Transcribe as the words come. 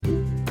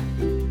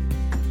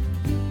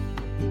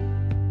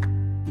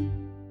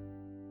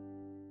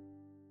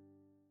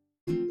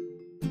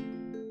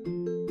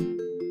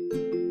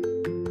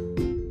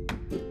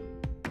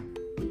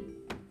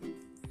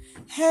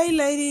Hey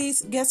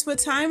ladies, guess what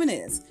time it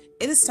is?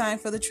 It is time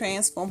for the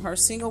Transform Her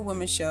Single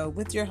Woman Show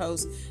with your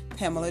host,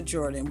 Pamela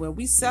Jordan, where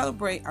we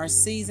celebrate our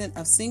season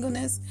of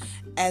singleness.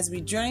 As we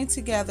journey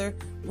together,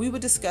 we will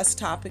discuss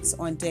topics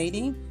on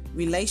dating,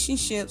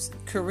 relationships,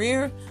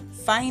 career,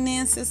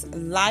 finances,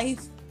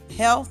 life,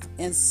 health,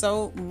 and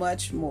so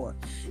much more.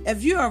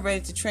 If you are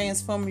ready to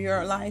transform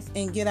your life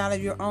and get out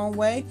of your own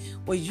way,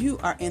 well, you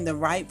are in the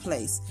right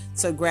place.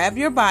 So grab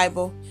your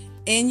Bible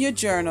and your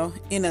journal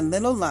in a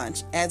little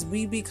lunch as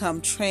we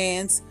become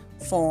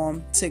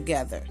transformed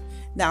together.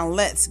 Now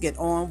let's get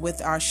on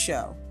with our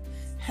show.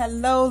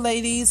 Hello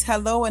ladies,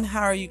 hello, and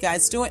how are you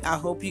guys doing? I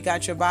hope you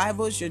got your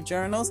Bibles, your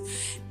journals,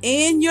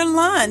 and your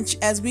lunch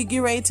as we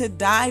get ready to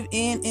dive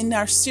in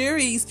our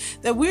series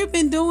that we've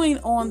been doing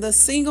on the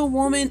single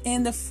woman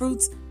and the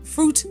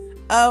fruit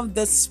of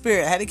the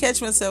Spirit. I had to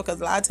catch myself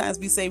because a lot of times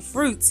we say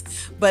fruits,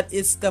 but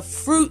it's the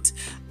fruit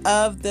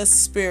of the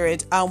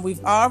Spirit.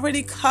 We've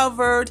already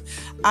covered,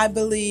 I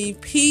believe,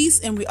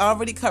 peace, and we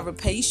already covered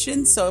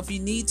patience. So if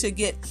you need to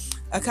get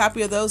a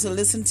copy of those and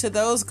listen to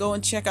those, go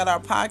and check out our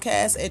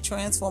podcast at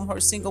Transform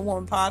Her Single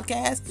Woman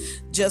Podcast.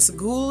 Just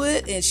Google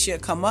it, it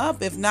should come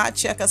up. If not,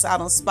 check us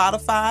out on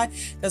Spotify,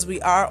 because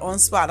we are on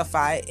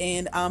Spotify.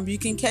 And you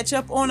can catch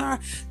up on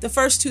the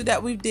first two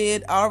that we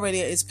did already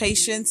is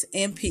patience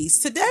and peace.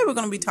 Today we're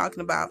going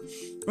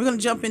to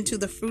jump into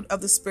the fruit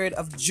of the Spirit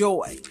of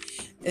joy.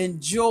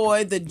 And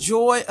joy, the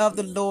joy of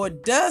the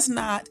Lord does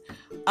not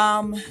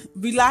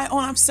rely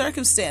on our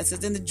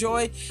circumstances, and the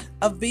joy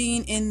of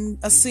being in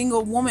a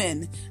single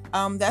woman.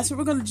 That's what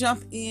we're going to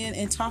jump in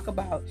and talk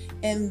about.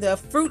 And the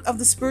fruit of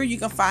the Spirit you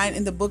can find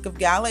in the book of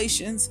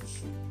Galatians,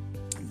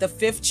 the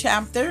 5th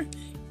chapter,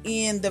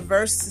 in the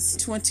verses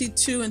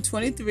 22 and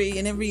 23.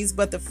 And it reads,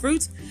 "But the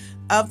fruit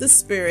of the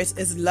Spirit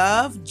is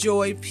love,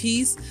 joy,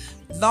 peace,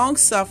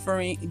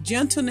 long-suffering,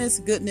 gentleness,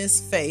 goodness,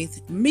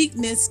 faith,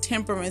 meekness,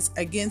 temperance.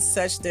 Against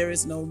such there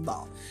is no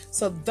law."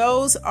 So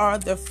those are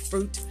the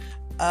fruit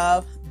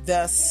of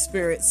the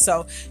Spirit.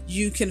 So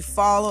you can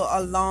follow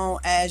along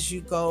as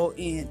you go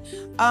in.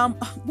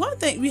 One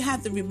thing we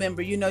have to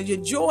remember, your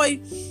joy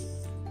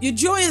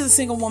as a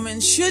single woman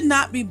should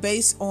not be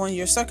based on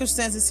your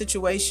circumstances,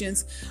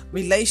 situations,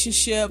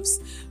 relationships,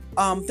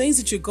 things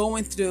that you're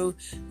going through.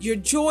 Your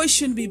joy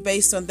shouldn't be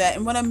based on that.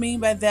 And what I mean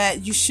by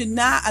that, you should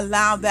not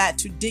allow that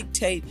to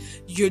dictate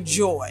your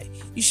joy.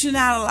 You should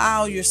not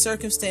allow your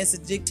circumstance to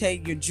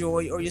dictate your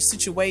joy, or your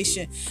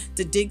situation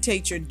to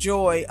dictate your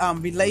joy,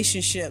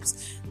 relationships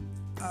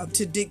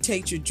to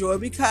dictate your joy,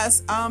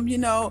 because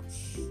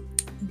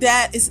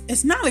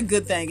it's not a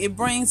good thing. It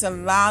brings a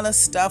lot of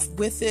stuff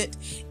with it,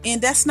 and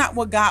that's not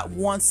what God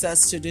wants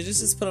us to do.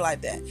 Just put it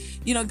like that.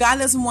 God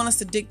doesn't want us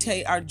to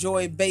dictate our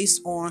joy based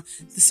on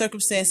the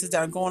circumstances that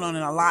are going on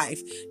in our life.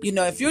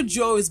 If your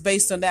joy is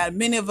based on that,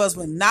 many of us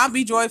would not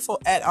be joyful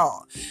at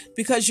all,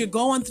 because you're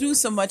going through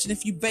so much. And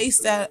if you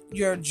base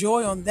your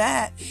joy on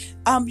that,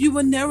 you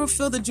will never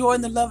feel the joy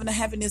and the love and the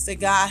happiness that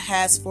God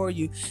has for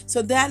you.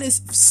 So that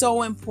is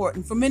so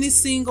important. For many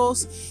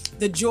singles,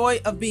 the joy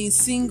of being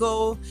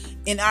single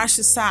in our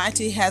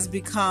society has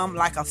become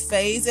like a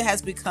phase. It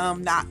has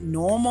become not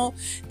normal.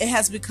 It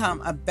has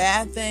become a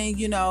bad thing,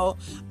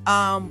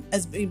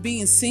 as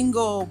being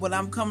single. When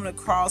I'm coming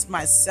across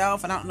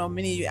myself, and I don't know,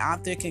 many of you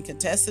out there can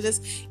contest to this,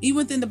 even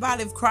within the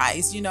body of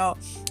Christ, and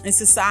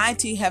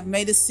society have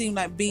made it seem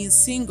like being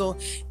single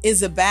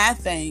is a bad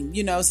thing.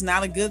 It's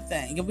not a good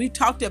thing. And we've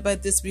talked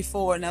about this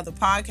before in other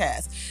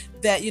podcasts,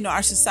 that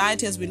our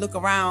society, as we look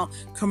around,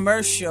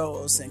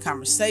 commercials and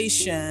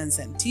conversations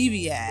and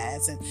TV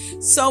ads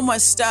and so much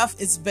stuff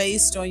is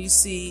based on,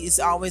 it's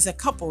always a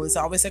couple, it's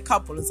always a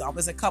couple, it's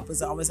always a couple,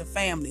 it's always a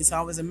family, it's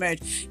always a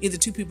marriage, either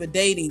two people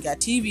dating, got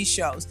TV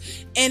shows.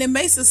 And it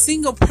makes a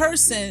single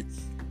person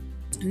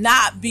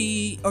not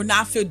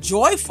feel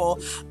joyful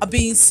of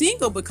being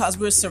single, because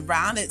we're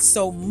surrounded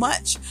so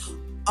much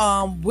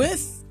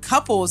with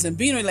couples and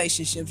being in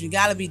relationships. You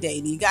got to be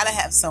dating, you got to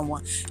have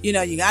someone, you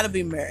got to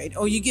be married.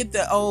 Or you get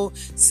the old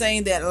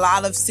saying that a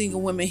lot of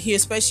single women hear,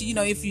 especially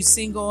if you're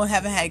single,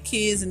 haven't had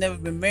kids and never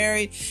been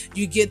married,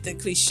 you get the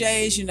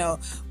cliches,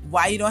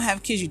 why you don't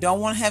have kids, you don't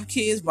want to have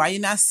kids, why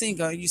you're not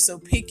single, you're so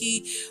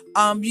picky.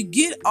 You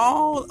get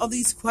all of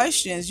these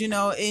questions, and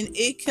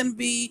it can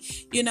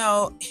be,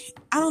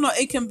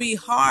 it can be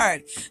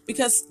hard,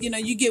 because,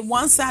 you get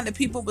one side that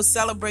people will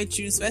celebrate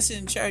you, especially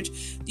in church.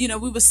 We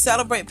would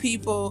celebrate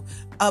people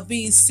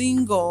being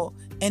single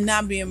and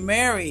not being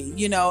married,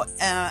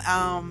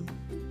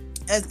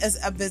 as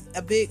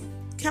a big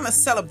kind of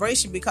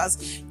celebration,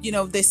 because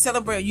they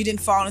celebrate you didn't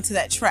fall into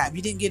that trap,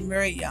 you didn't get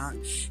married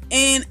young.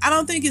 And I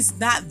don't think it's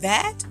not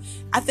that.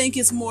 I think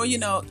it's more,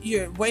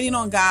 you're waiting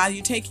on God,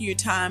 you're taking your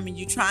time, and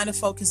you're trying to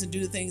focus and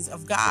do the things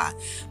of God.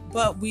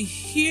 but we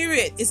hear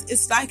it.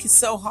 It's like it's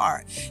so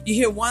hard. You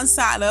hear one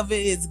side of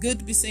it, it's good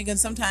to be single.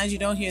 Sometimes you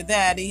don't hear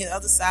that. You hear the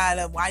other side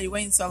of why you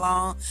waiting so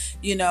long,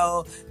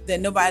 that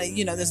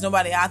nobody, there's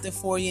nobody out there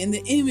for you. And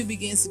the enemy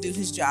begins to do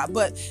his job.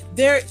 But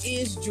there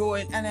is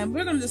joy. And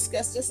we're going to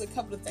discuss just a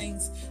couple of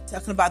things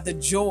talking about the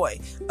joy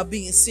of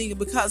being single,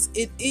 because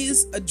it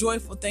is a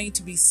joyful thing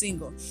to be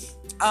single.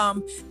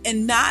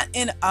 And not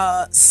in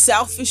a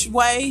selfish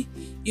way.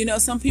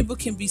 Some people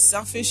can be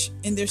selfish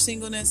in their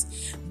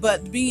singleness,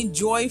 but being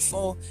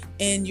joyful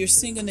in your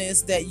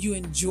singleness, that you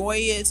enjoy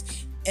it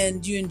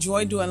and you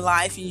enjoy doing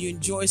life and you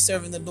enjoy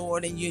serving the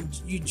Lord and you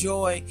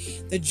enjoy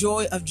the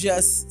joy of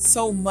just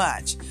so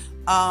much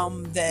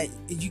that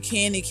you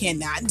can and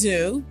cannot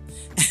do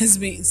as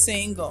being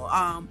single.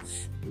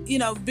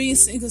 Being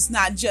single is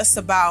not just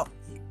about,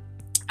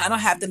 I don't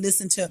have to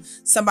listen to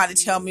somebody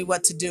tell me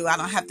what to do. I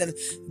don't have to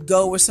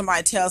go where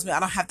somebody tells me. I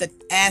don't have to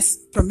ask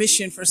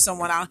permission for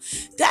someone.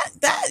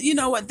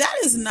 That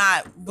is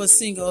not what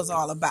single is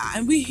all about.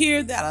 And we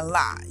hear that a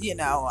lot.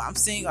 I'm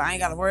single. I ain't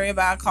got to worry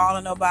about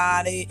calling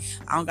nobody.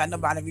 I don't got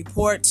nobody to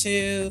report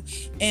to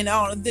and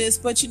all of this.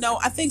 But,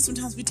 I think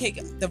sometimes we take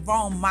the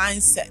wrong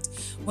mindset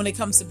when it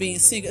comes to being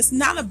single. It's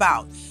not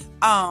about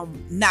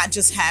not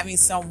just having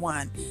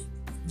someone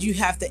you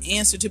have to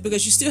answer to,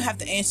 because you still have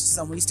to answer to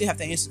someone. You still have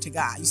to answer to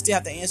God. You still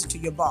have to answer to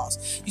your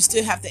boss. You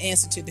still have to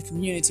answer to the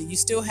community. You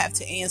still have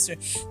to answer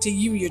to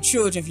you and your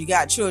children if you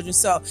got children.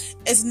 So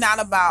it's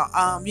not about,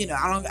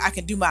 I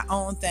can do my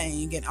own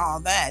thing and all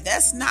that.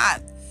 That's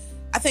not,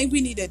 I think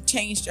we need to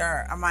change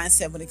our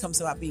mindset when it comes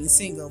about being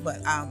single,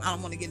 but I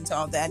don't want to get into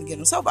all that and get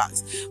on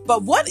soapbox.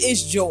 But what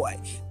is joy?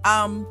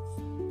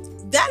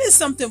 That is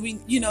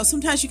something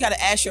sometimes you got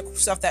to ask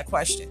yourself that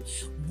question.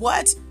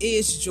 What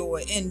is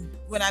joy? And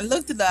when I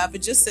looked it up,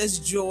 it just says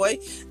joy,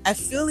 a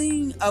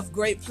feeling of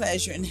great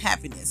pleasure and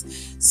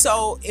happiness.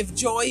 So if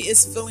joy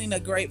is feeling a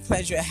great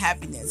pleasure and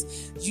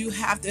happiness, you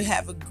have to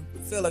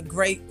feel a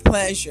great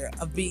pleasure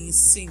of being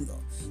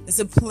single. It's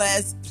a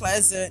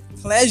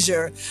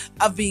pleasure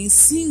of being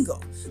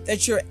single,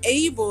 that you're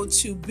able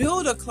to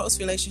build a close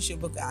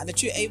relationship with God,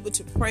 that you're able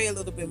to pray a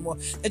little bit more,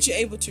 that you're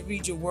able to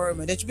read your word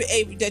more,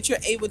 that you're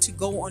able to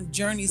go on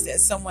journeys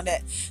that someone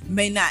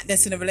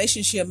that's in a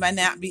relationship might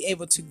not be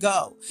able to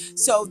go.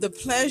 So the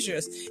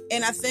pleasures,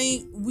 and I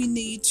think we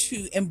need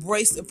to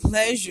embrace the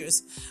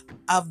pleasures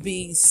of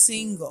being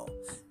single,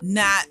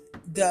 not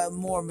the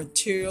more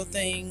material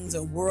things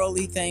or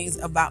worldly things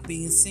about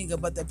being single,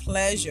 but the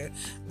pleasure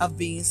of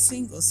being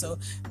single. So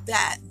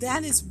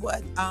that is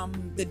what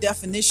the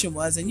definition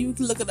was, and you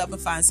can look it up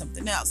and find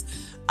something else.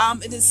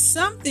 It is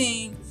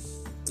something,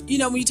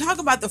 when you talk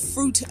about the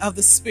fruit of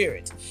the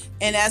Spirit,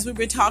 and as we've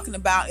been talking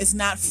about, it's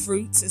not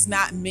fruits, it's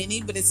not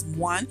many, but it's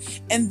one.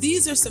 And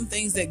these are some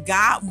things that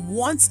God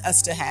wants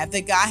us to have,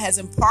 that God has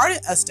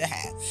imparted us to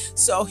have.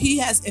 So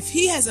if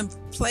He has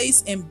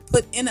placed and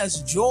put in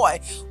us joy,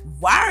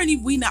 why are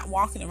we not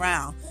walking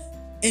around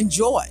in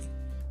joy?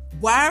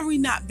 Why are we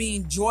not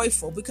being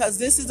joyful? Because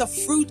this is a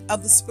fruit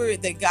of the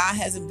Spirit that God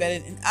has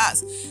embedded in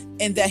us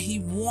and that He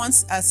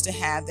wants us to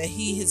have, that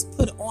He has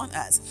put on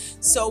us.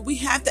 So we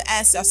have to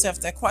ask ourselves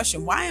that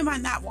question. Why am I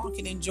not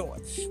walking in joy?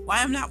 Why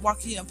am I not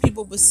walking?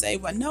 People would say,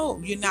 well, no,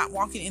 you're not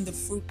walking in the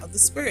fruit of the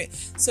Spirit.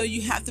 So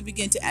you have to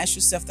begin to ask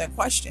yourself that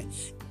question.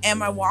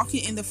 Am I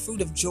walking in the fruit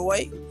of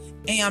joy?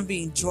 Am I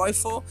being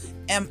joyful?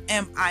 Am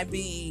I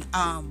being,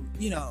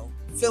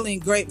 feeling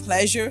great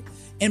pleasure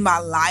in my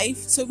life?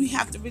 So we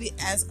have to really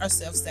ask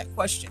ourselves that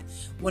question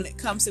when it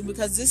comes to,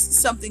 because this is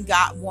something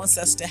God wants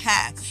us to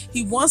have.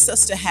 He wants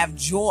us to have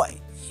joy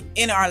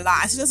in our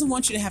lives. He doesn't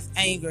want you to have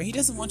anger. He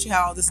doesn't want you to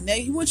have all this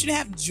negative. He wants you to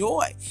have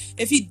joy.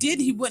 If He did,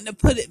 He wouldn't have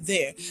put it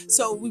there.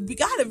 So we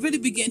got to really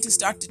begin to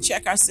start to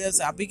check ourselves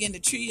out, begin to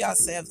treat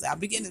ourselves out,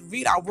 begin to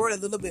read our word a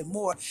little bit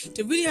more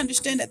to really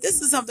understand that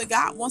this is something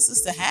God wants us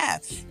to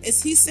have.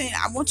 It's He's saying,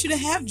 I want you to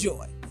have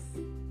joy.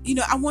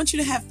 I want you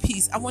to have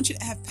peace. I want you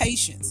to have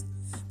patience,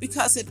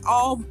 because it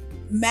all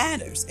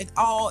matters. It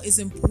all is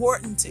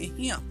important to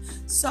Him.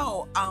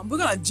 So we're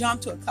going to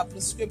jump to a couple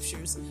of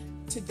scriptures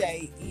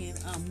today.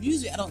 And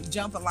usually I don't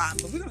jump a lot,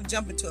 but we're going to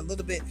jump into a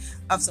little bit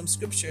of some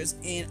scriptures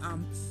and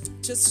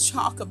just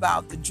talk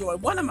about the joy.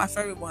 One of my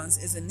favorite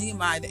ones is in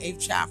Nehemiah, the 8th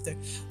chapter,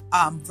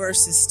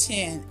 verses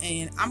 10.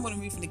 And I'm going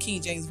to read from the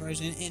King James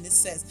Version. And it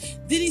says,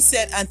 Then he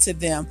said unto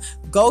them,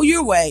 Go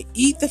your way,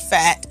 eat the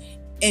fat,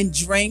 and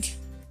drink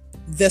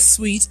the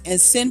sweet, and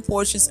send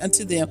portions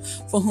unto them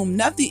for whom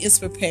nothing is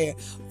prepared.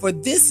 For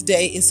this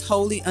day is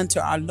holy unto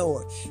our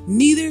Lord.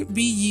 Neither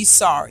be ye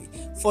sorry,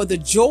 for the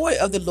joy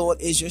of the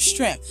Lord is your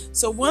strength.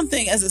 So one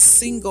thing as a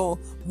single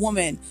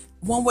woman,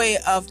 one way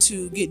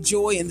to get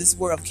joy in this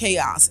world of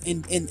chaos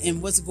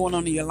and what's going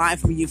on in your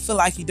life when you feel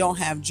like you don't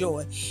have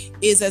joy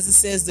is, as it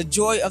says, the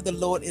joy of the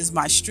Lord is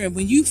my strength.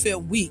 When you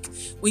feel weak,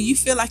 when you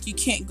feel like you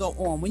can't go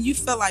on, when you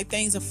feel like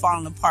things are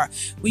falling apart,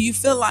 when you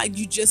feel like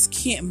you just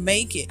can't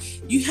make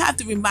it, you have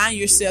to remind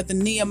yourself, the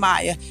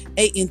Nehemiah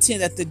 8 and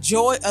 10, that the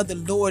joy of the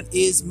Lord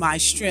is my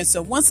strength.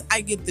 So once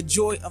I get the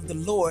joy of the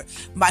Lord,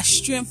 my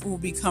strength will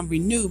become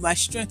renewed. My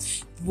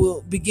strength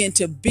will begin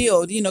to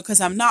build,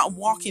 because I'm not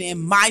walking in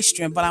my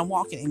strength, but I'm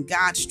walking in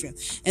God's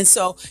strength. And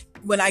so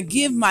when I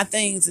give my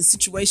things and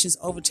situations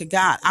over to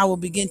God, I will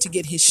begin to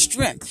get his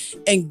strength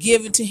and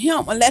give it to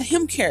him and let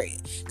him carry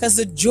it. Because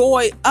the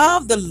joy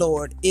of the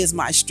Lord is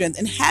my strength.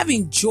 And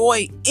having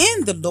joy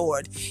in the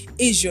Lord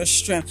is your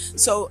strength.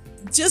 So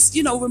just,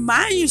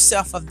 remind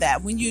yourself of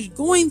that when you're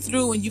going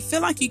through and you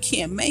feel like you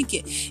can't make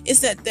it. It's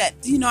that,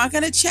 I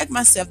got to check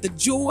myself. The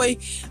joy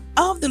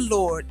of the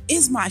Lord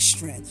is my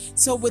strength.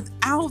 So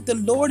without the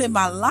Lord in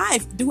my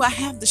life, do I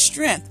have the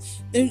strength?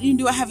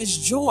 Do I have his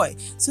joy?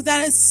 So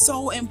that is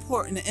so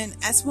important. And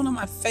that's one of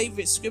my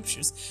favorite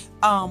scriptures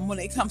when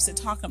it comes to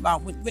talking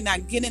about when I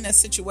get in a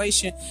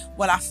situation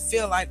when I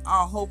feel like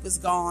all hope is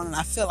gone and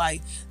I feel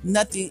like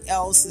nothing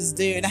else is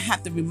there. And I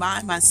have to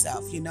remind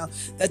myself,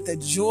 that the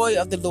joy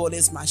of the Lord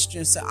is my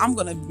strength. So I'm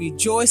going to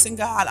rejoice in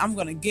God. I'm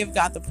going to give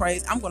God the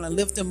praise. I'm going to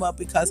lift him up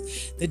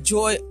because the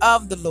joy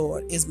of the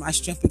Lord is my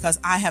strength, because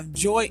I have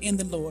joy in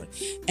the Lord.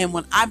 And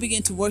when I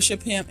begin to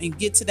worship him and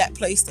get to that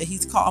place that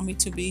he's called me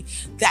to be,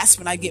 that's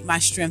when I get my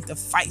strength to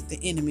fight the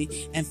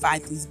enemy and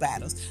fight these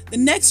battles. The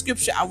next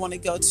scripture I want to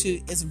go to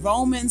is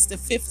Romans, the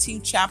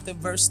 15th chapter,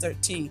 verse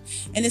 13.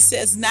 And it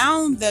says,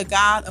 now the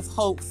God of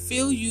hope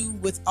fill you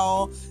with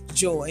all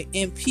joy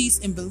and peace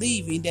in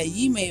believing, that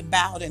ye may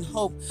abound in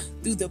hope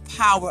through the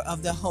power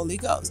of the Holy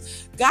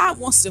Ghost. God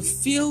wants to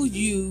fill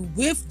you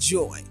with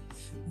joy.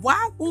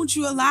 Why won't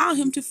you allow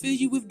him to fill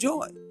you with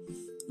joy?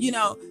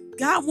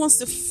 God wants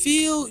to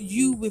fill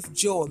you with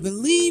joy,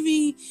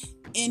 believing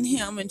in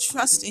him and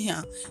trusting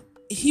him.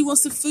 He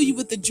wants to fill you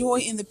with the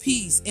joy and the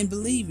peace and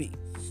believing.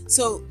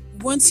 So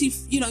once he,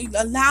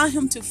 allow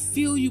him to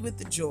fill you with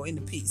the joy and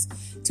the peace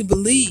to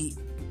believe.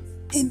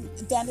 And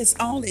that is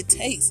all it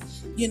takes.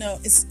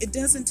 It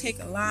doesn't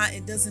take a lot.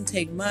 It doesn't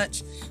take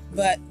much.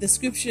 But the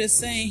scripture is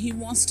saying he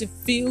wants to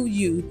fill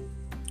you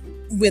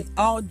with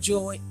all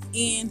joy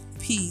and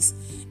peace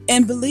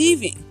and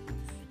believing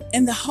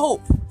and the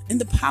hope and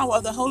the power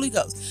of the Holy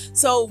Ghost.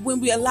 So when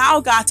we allow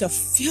God to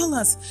fill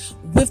us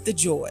with the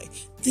joy,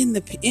 then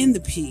in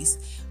the peace,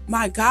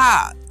 my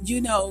God,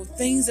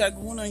 things that are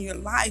going on in your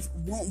life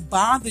won't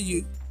bother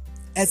you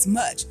as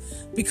much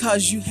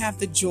because you have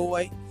the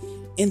joy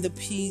and the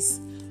peace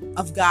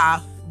of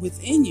God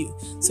within you.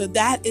 So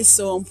that is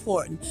so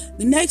important.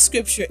 The next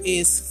scripture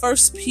is 1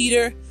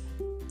 Peter,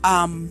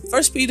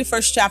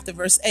 first chapter,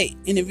 verse 8.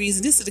 And it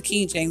reads, this is the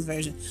King James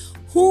Version.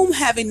 Whom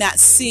having not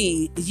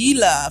seen ye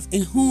love,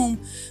 in whom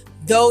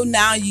though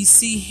now ye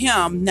see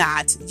him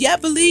not, yet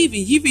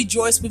believing, ye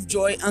rejoice with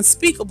joy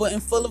unspeakable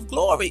and full of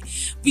glory.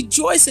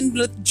 Rejoice in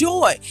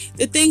joy,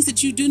 the things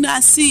that you do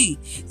not see,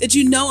 that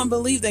you know and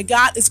believe that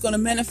God is going to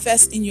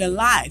manifest in your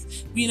life.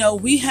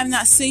 We have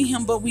not seen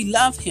him, but we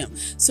love him.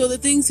 So the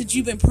things that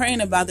you've been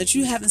praying about that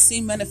you haven't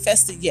seen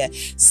manifested yet,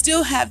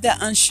 still have that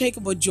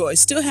unshakable joy,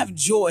 still have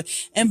joy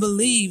and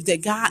believe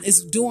that God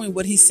is doing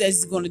what he says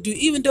he's going to do,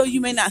 even though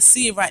you may not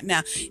see it right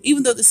now,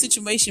 even though the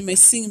situation may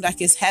seem like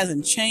it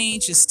hasn't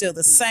changed, it's still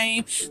the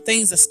same.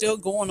 Things are still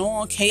going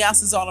on.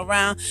 Chaos is all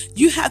around.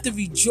 You have to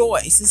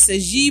rejoice. It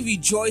says, ye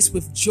rejoice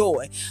with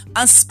joy,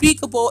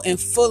 unspeakable and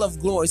full of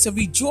glory. So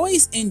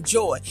rejoice in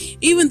joy.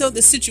 Even though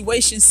the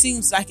situation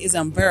seems like it's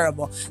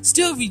unbearable,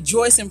 still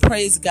rejoice and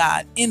praise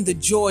God in the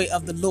joy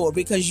of the Lord,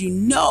 because you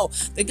know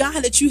the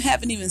God that you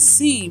haven't even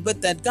seen,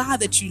 but the God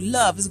that you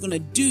love is going to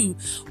do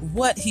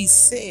what he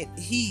said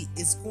he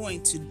is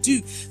going to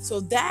do.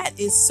 So that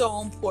is so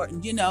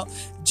important.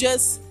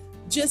 Just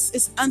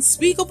it's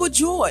unspeakable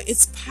joy.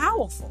 It's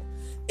powerful.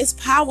 It's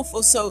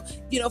powerful. So,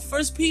 1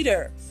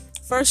 Peter,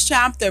 first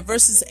chapter,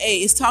 verses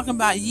 8, is talking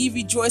about ye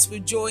rejoice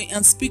with joy,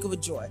 unspeakable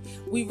joy.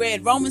 We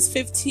read Romans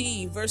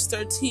 15, verse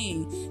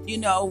 13.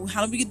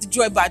 How do we get the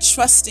joy? By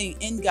trusting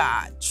in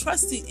God,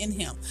 trusting in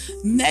him.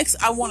 Next,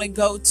 I want to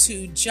go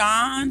to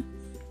John,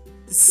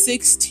 the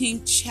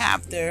 16th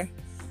chapter,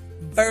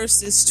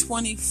 verses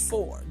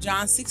 24.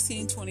 John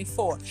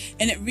 16:24.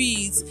 And it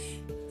reads,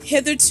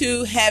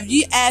 hitherto have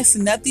ye asked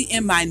nothing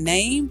in my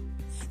name?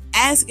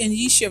 Ask and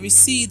ye shall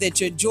receive,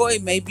 that your joy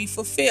may be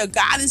fulfilled.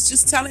 God is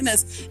just telling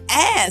us,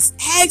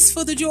 ask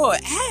for the joy.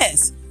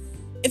 Ask.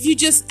 If you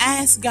just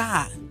ask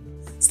God,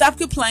 stop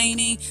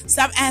complaining,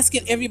 stop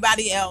asking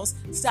everybody else,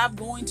 stop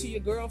going to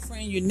your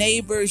girlfriend, your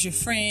neighbors, your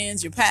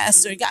friends, your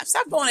pastor. God,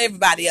 stop going to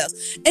everybody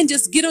else and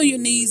just get on your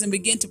knees and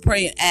begin to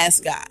pray and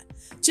ask God.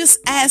 Just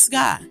ask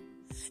God.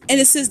 And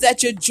it says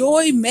that your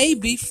joy may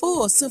be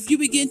full. So if you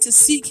begin to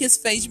seek his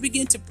face, you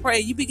begin to pray,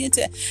 you begin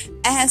to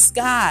ask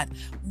God,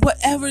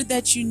 whatever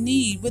that you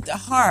need with the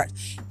heart,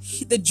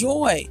 the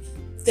joy,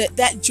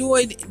 that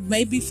joy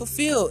may be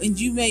fulfilled, and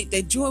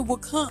that joy will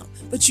come.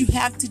 But you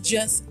have to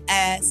just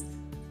ask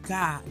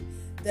God.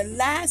 The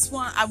last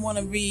one I want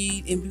to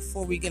read, and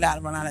before we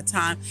run out of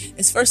time,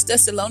 is 1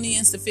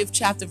 Thessalonians, the 5th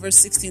chapter, verse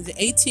 16 to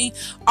 18.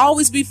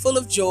 Always be full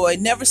of joy.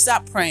 Never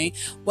stop praying.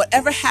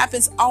 Whatever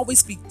happens,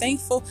 always be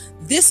thankful.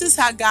 This is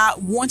how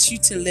God wants you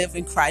to live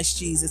in Christ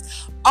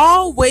Jesus.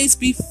 Always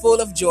be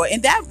full of joy.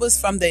 And that was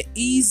from the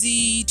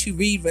easy to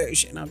read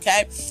version,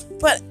 okay?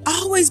 But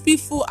always be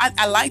full.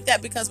 I like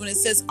that, because when it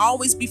says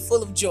always be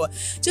full of joy,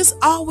 just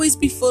always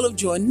be full of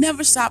joy.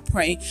 Never stop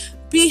praying.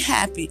 Be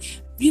happy.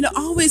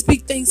 Always be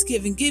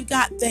thanksgiving. Give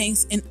God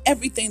thanks in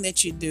everything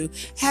that you do.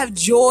 Have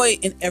joy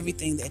in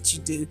everything that you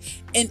do.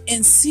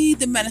 And see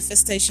the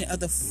manifestation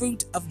of the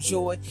fruit of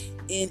joy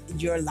in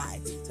your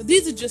life. So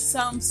these are just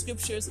some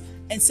scriptures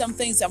and some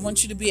things I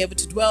want you to be able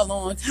to dwell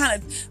on,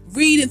 kind of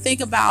read and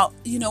think about,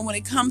 when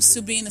it comes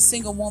to being a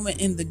single woman,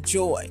 in the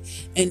joy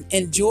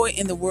and joy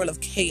in the world of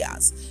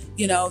chaos.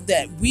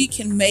 That we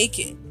can make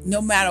it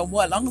no matter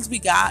what, long as we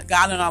got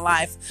God in our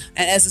life.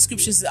 And as the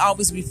scriptures say,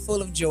 always be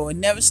full of joy.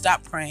 Never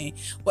stop praying.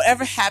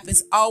 Whatever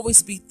happens,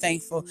 always be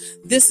thankful.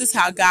 This is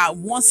how God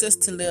wants us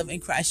to live in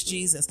Christ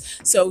Jesus.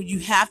 So you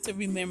have to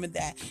remember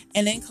that.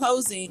 And in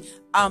closing,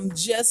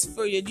 just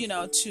for you,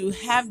 to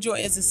have joy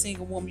as a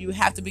single woman, you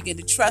have to begin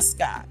to trust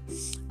God.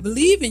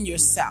 Believe in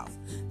yourself.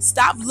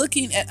 Stop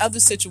looking at other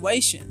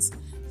situations,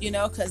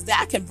 because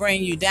that can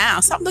bring you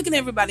down. Stop looking at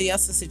everybody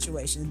else's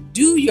situation.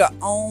 Do your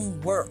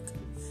own work.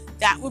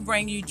 That will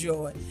bring you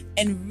joy.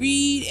 And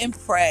read and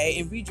pray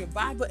and read your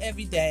Bible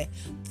every day.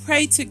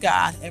 Pray to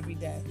God every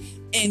day.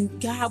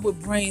 And God will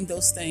bring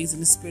those things in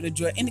the spirit of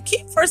joy. And to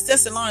keep 1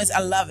 Thessalonians,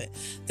 I love it,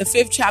 the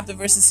 5th chapter,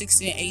 verses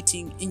 16 and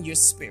 18 in your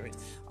spirit.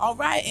 All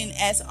right. And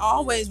as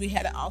always, we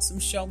had an awesome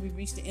show. We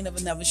reached the end of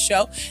another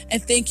show.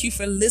 And thank you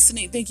for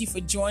listening. Thank you for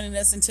joining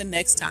us. Until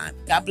next time.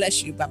 God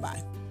bless you.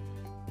 Bye-bye.